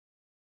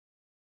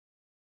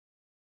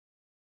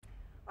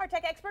Our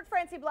tech expert,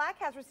 Francie Black,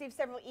 has received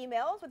several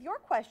emails with your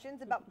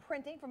questions about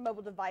printing from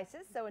mobile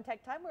devices. So in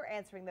Tech Time, we're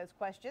answering those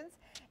questions.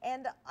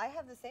 And I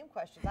have the same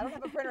questions. I don't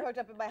have a printer hooked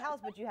up in my house,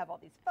 but you have all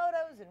these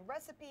photos and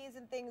recipes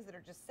and things that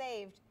are just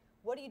saved.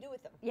 What do you do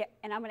with them? Yeah,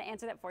 and I'm going to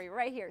answer that for you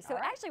right here. So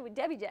actually, with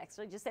Debbie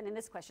just sent in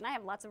this question. I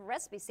have lots of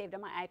recipes saved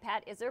on my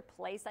iPad. Is there a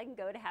place I can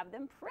go to have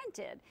them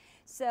printed?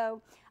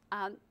 So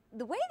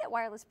the way that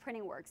wireless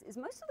printing works is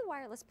most of the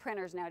wireless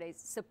printers nowadays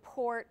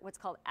support what's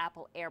called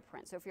Apple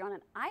AirPrint. So if you're on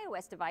an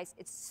iOS device,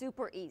 it's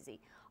super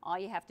easy. All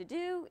you have to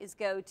do is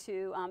go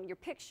to your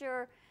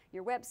picture,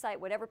 your website,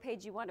 whatever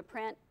page you want to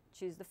print,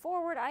 choose the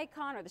forward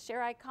icon or the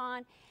share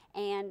icon,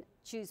 and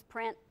choose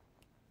print,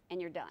 and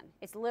you're done.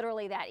 It's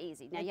literally that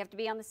easy. Now you have to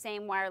be on the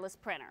same wireless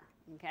printer.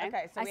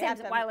 Okay, so I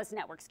said wireless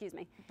network, excuse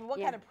me. But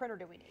what kind of printer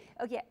do we need?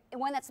 Okay,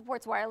 one that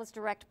supports wireless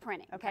direct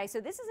printing. Okay,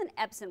 so this is an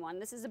Epson one.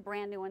 This is a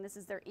brand new one. This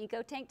is their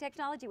Ecotank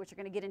technology, which we're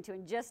going to get into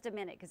in just a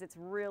minute because it's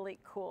really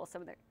cool. So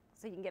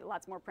you can get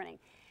lots more printing.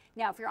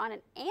 Now, if you're on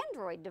an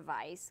Android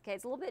device, okay,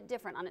 it's a little bit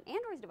different. On an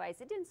Android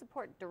device, it didn't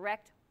support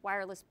direct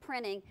wireless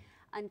printing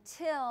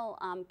until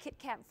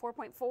KitKat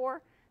 4.4.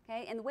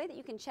 Okay, and the way that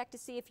you can check to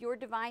see if your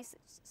device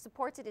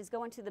supports it is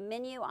go into the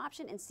menu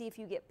option and see if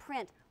you get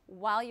print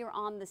while you're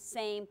on the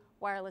same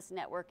wireless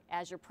network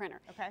as your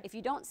printer. Okay. If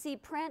you don't see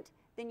print,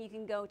 then you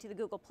can go to the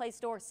Google Play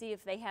Store, see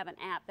if they have an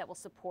app that will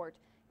support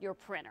your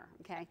printer.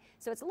 Okay,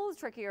 so it's a little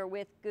trickier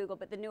with Google,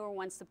 but the newer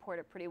ones support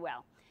it pretty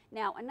well.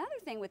 Now, another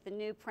thing with the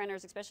new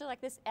printers, especially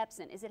like this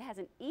Epson, is it has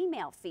an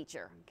email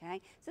feature.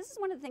 Okay, so this is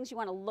one of the things you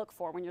want to look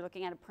for when you're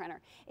looking at a printer,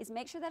 is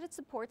make sure that it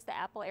supports the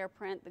Apple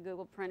AirPrint, the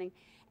Google printing,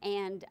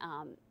 and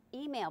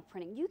email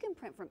printing. You can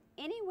print from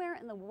anywhere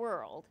in the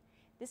world.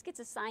 This gets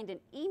assigned an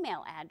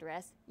email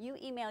address. You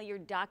email your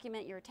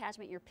document, your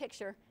attachment, your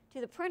picture to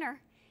the printer,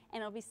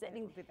 and it'll be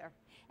sitting there.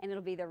 And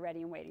it'll be there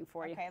ready and waiting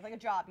for you. Okay, it's like a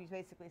job. You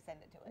basically send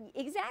it to it.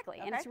 Exactly,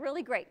 and it's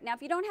really great. Now,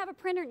 if you don't have a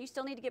printer and you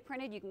still need to get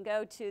printed, you can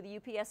go to the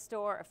UPS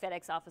store or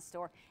FedEx office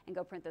store and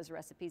go print those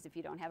recipes if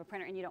you don't have a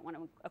printer and you don't want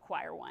to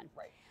acquire one.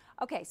 Right.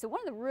 Okay, so one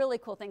of the really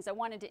cool things I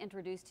wanted to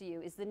introduce to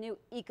you is the new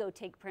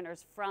Ecotank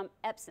printers from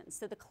Epson.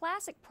 So the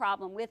classic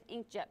problem with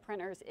inkjet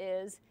printers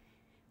is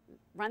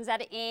runs out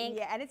of ink.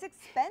 Yeah, and it's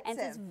expensive. And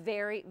it's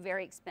very,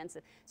 very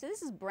expensive. So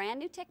this is brand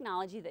new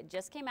technology that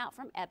just came out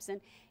from Epson.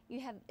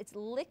 It's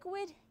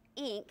liquid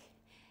ink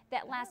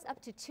that lasts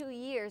up to 2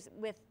 years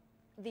with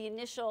the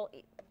initial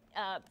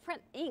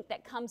print ink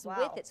that comes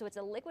with it. So it's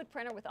a liquid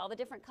printer with all the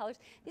different colors.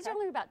 These are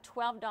only about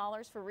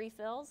 $12 for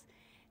refills.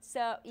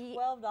 So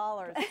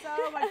 $12,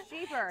 so much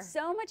cheaper.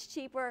 So much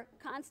cheaper,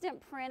 constant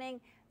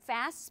printing,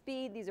 fast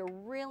speed. These are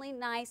really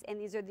nice,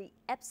 and these are the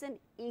Epson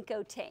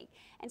Ecotank.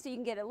 And so you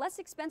can get a less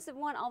expensive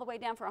one all the way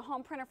down for a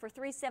home printer for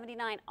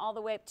 $379, all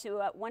the way up to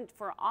one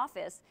for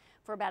office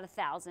for about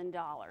 $1,000.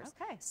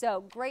 Okay.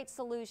 So great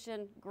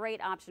solution,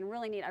 great option,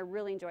 really neat. I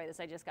really enjoy this.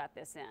 I just got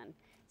this in.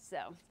 So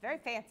it's very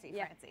fancy,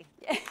 Francie.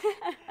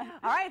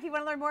 All right, if you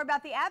want to learn more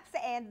about the apps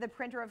and the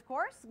printer, of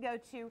course, go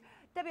to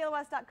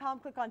WLOS.com,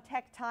 click on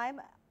Tech Time.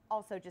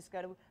 Also, just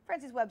go to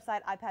Francie's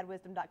website,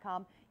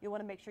 iPadWisdom.com. You'll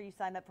want to make sure you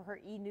sign up for her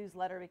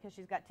e-newsletter because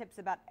she's got tips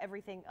about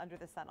everything under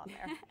the sun on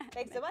there.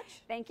 Thanks so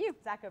much. Thank you.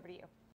 Zach, over to you.